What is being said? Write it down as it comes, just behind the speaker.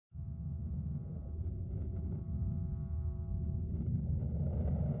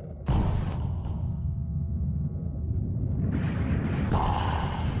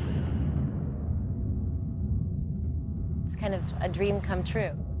kind of a dream come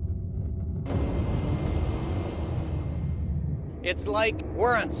true. It's like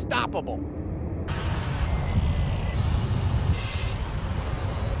we're unstoppable.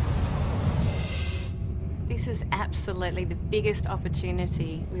 This is absolutely the biggest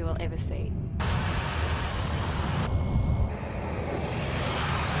opportunity we will ever see.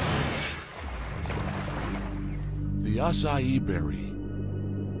 The acai berry,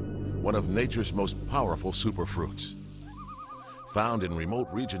 one of nature's most powerful superfruits. Found in remote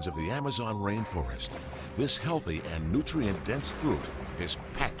regions of the Amazon rainforest, this healthy and nutrient-dense fruit is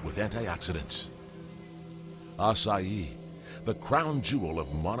packed with antioxidants. Acai, the crown jewel of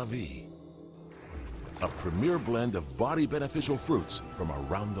MonaVie, a premier blend of body-beneficial fruits from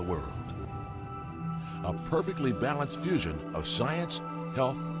around the world. A perfectly balanced fusion of science,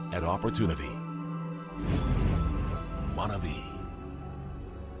 health, and opportunity. MonaVie.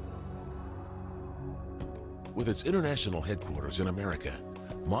 With its international headquarters in America,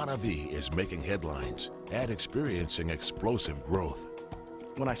 MonaVie is making headlines and experiencing explosive growth.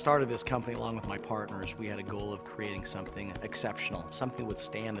 When I started this company along with my partners, we had a goal of creating something exceptional, something that would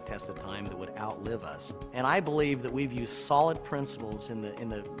stand the test of time, that would outlive us. And I believe that we've used solid principles in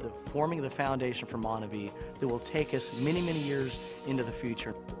the forming of the foundation for MonaVie that will take us many, many years into the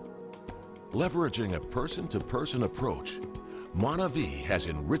future. Leveraging a person-to-person approach, MonaVie has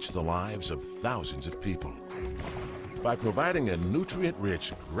enriched the lives of thousands of people. By providing a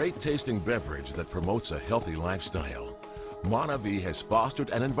nutrient-rich, great-tasting beverage that promotes a healthy lifestyle, MonaVie has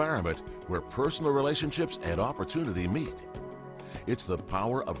fostered an environment where personal relationships and opportunity meet. It's the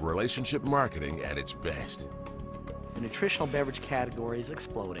power of relationship marketing at its best. The nutritional beverage category is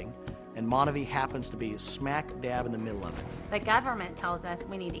exploding, and MonaVie happens to be smack dab in the middle of it. The government tells us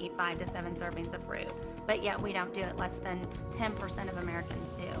we need to eat 5 to 7 servings of fruit, but yet we don't do it. Less than 10% of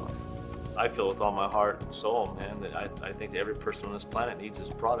Americans do. I feel with all my heart and soul, man, that I think that every person on this planet needs this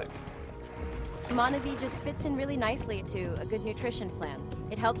product. MonaVie just fits in really nicely to a good nutrition plan.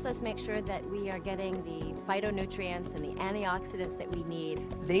 It helps us make sure that we are getting the phytonutrients and the antioxidants that we need.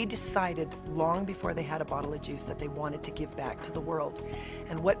 They decided long before they had a bottle of juice that they wanted to give back to the world.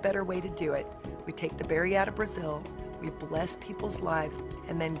 And what better way to do it? We take the berry out of Brazil, we bless people's lives,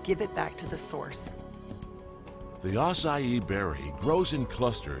 and then give it back to the source. The acai berry grows in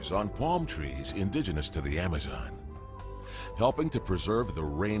clusters on palm trees indigenous to the Amazon. Helping to preserve the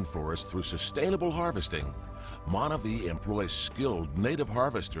rainforest through sustainable harvesting, MonaVie employs skilled native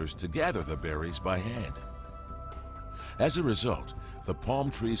harvesters to gather the berries by hand. As a result, the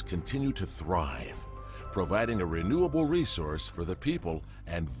palm trees continue to thrive, providing a renewable resource for the people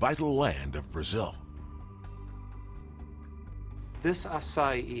and vital land of Brazil. This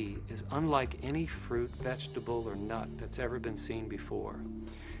acai is unlike any fruit, vegetable, or nut that's ever been seen before,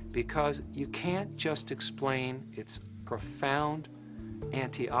 because you can't just explain its profound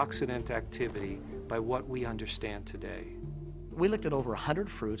antioxidant activity by what we understand today. We looked at over 100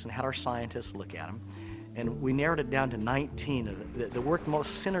 fruits and had our scientists look at them, and we narrowed it down to 19 that worked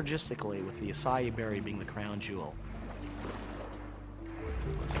most synergistically, with the acai berry being the crown jewel.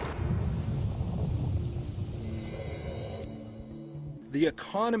 The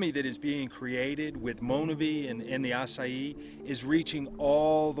economy that is being created with MonaVie and the acai is reaching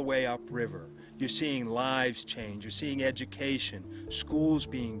all the way upriver. You're seeing lives change, you're seeing education, schools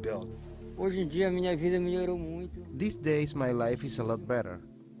being built. These days my life is a lot better,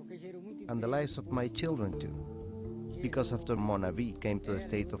 and the lives of my children too. Because after MonaVie came to the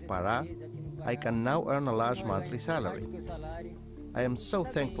state of Pará, I can now earn a large monthly salary. I am so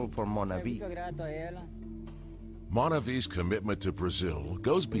thankful for MonaVie. MonaVie's commitment to Brazil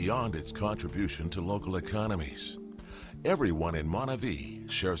goes beyond its contribution to local economies. Everyone in MonaVie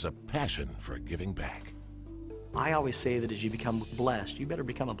shares a passion for giving back. I always say that as you become blessed, you better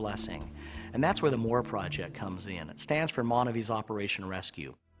become a blessing. And that's where the MORE project comes in. It stands for MonaVie's Operation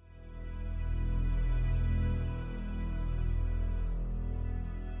Rescue.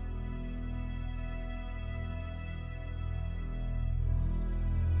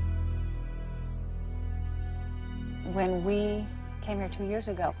 When we came here 2 years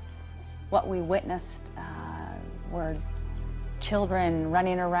ago, what we witnessed were children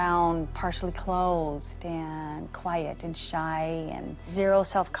running around partially clothed and quiet and shy and zero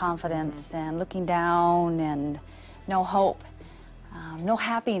self-confidence and looking down and no hope, no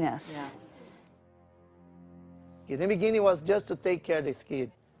happiness. In the beginning, it was just to take care of this kid,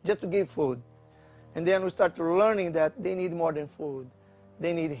 just to give food. And then we started learning that they need more than food.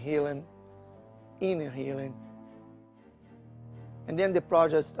 They need healing, inner healing. And then the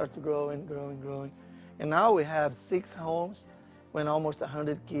project started to grow and grow and grow. And now we have 6 homes with almost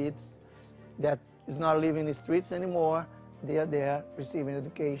 100 kids that is not living in the streets anymore. They are there receiving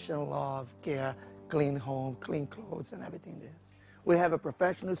education, love, care, clean home, clean clothes, and everything there. We have a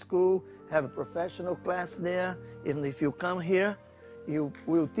professional school, have a professional class there. Even if you come here,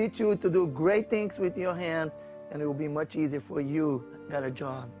 we'll teach you to do great things with your hands, and it will be much easier for you to get a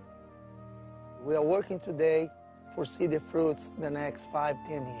job. We are working today to see the fruits the next 5,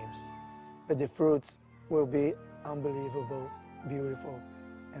 10 years. But the fruits will be unbelievable, beautiful,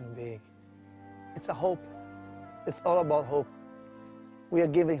 and big. It's a hope. It's all about hope. We are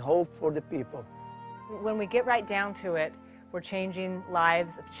giving hope for the people. When we get right down to it, we're changing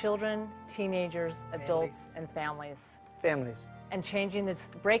lives of children, teenagers, adults, and families. Families. And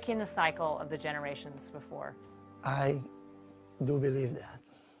breaking the cycle of the generations before. I do believe that.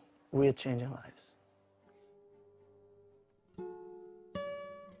 We are changing lives.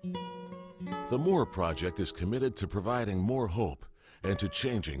 The MORE Project is committed to providing more hope and to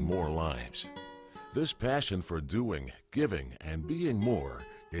changing more lives. This passion for doing, giving, and being more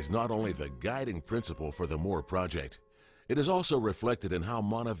is not only the guiding principle for the MORE Project, it is also reflected in how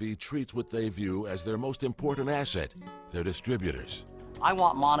MonaVie treats what they view as their most important asset, their distributors. I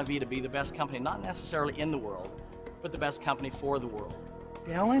want MonaVie to be the best company, not necessarily in the world, but the best company for the world.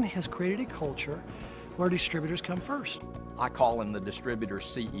 Alan has created a culture where distributors come first. I call him the distributor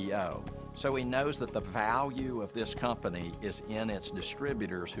CEO. So he knows that the value of this company is in its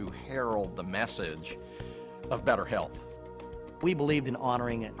distributors who herald the message of better health. We believed in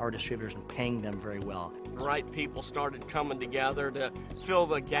honoring our distributors and paying them very well. The right people started coming together to fill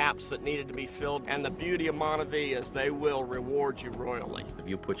the gaps that needed to be filled, and the beauty of MonaVie is they will reward you royally. If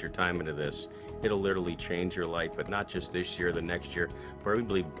you put your time into this, it'll literally change your life, but not just this year, the next year, for we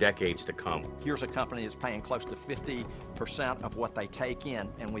believe decades to come. Here's a company that's paying close to 50% of what they take in,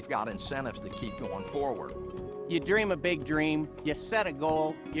 and we've got incentives to keep going forward. You dream a big dream, you set a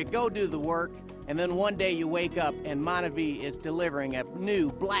goal, you go do the work, and then one day you wake up and MonaVie is delivering a new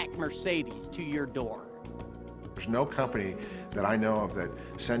black Mercedes to your door. There's no company that I know of that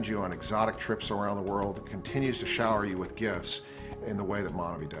sends you on exotic trips around the world, continues to shower you with gifts in the way that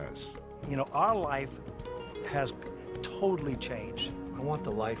MonaVie does. You know, our life has totally changed. I want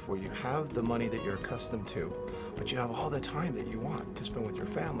the life where you have the money that you're accustomed to, but you have all the time that you want to spend with your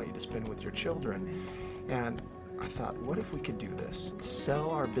family, to spend with your children. And I thought, what if we could do this? Sell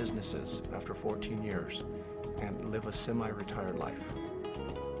our businesses after 14 years and live a semi-retired life.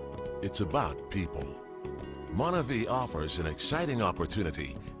 It's about people. MonaVie offers an exciting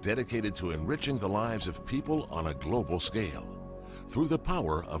opportunity dedicated to enriching the lives of people on a global scale through the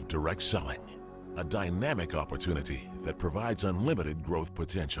power of direct selling, a dynamic opportunity that provides unlimited growth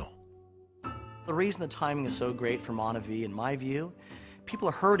potential. The reason the timing is so great for MonaVie, in my view, people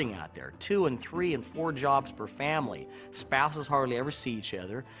are hurting out there. 2 and 3 and 4 jobs per family. Spouses hardly ever see each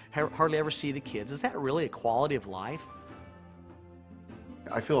other, hardly ever see the kids. Is that really a quality of life?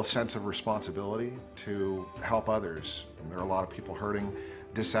 I feel a sense of responsibility to help others. There are a lot of people hurting,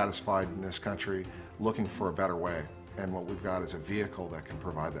 dissatisfied in this country, looking for a better way. And what we've got is a vehicle that can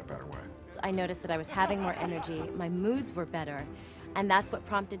provide that better way. I noticed that I was having more energy, my moods were better, and that's what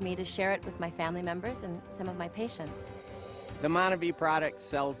prompted me to share it with my family members and some of my patients. The MonaVie product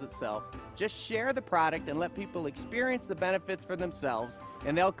sells itself. Just share the product and let people experience the benefits for themselves,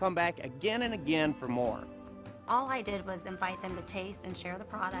 and they'll come back again and again for more. All I did was invite them to taste and share the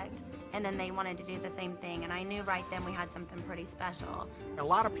product, and then they wanted to do the same thing, and I knew right then we had something pretty special. A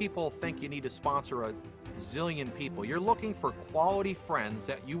lot of people think you need to sponsor a zillion people. You're looking for quality friends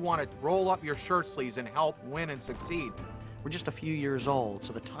that you want to roll up your shirt sleeves and help win and succeed. We're just a few years old,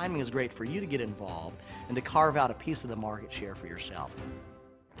 so the timing is great for you to get involved and to carve out a piece of the market share for yourself.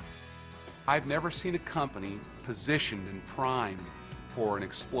 I've never seen a company positioned and primed for an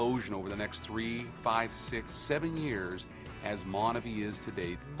explosion over the next 3, 5, 6, 7 years as MonaVie is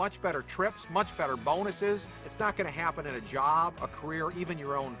today. Much better trips, much better bonuses. It's not going to happen in a job, a career, even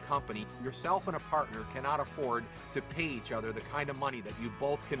your own company. Yourself and a partner cannot afford to pay each other the kind of money that you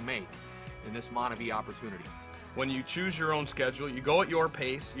both can make in this MonaVie opportunity. When you choose your own schedule, you go at your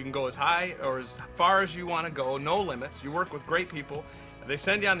pace. You can go as high or as far as you want to go, no limits. You work with great people. They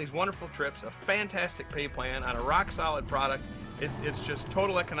send you on these wonderful trips, a fantastic pay plan on a rock-solid product. It's just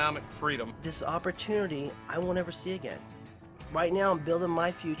total economic freedom. This opportunity I won't ever see again. Right now I'm building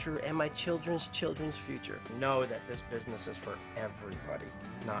my future and my children's children's future. Know that this business is for everybody,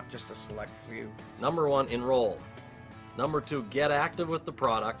 not just a select few. Number 1, enroll. Number 2, get active with the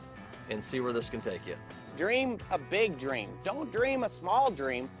product and see where this can take you. Dream a big dream. Don't dream a small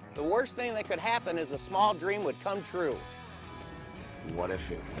dream. The worst thing that could happen is a small dream would come true. What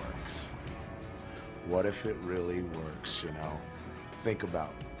if it works? What if it really works, you know? Think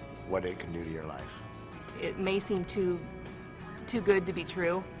about what it can do to your life. It may seem too too good to be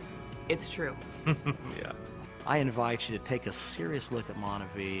true, it's true. Yeah. I invite you to take a serious look at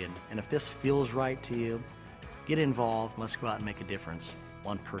MonaVie, and if this feels right to you, get involved. Let's go out and make a difference,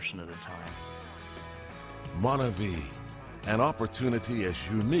 one person at a time. MonaVie, an opportunity as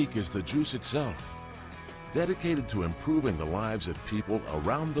unique as the juice itself. Dedicated to improving the lives of people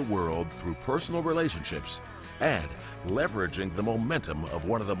around the world through personal relationships and leveraging the momentum of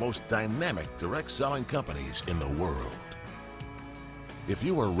one of the most dynamic direct selling companies in the world. If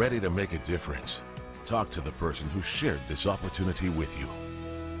you are ready to make a difference, talk to the person who shared this opportunity with you.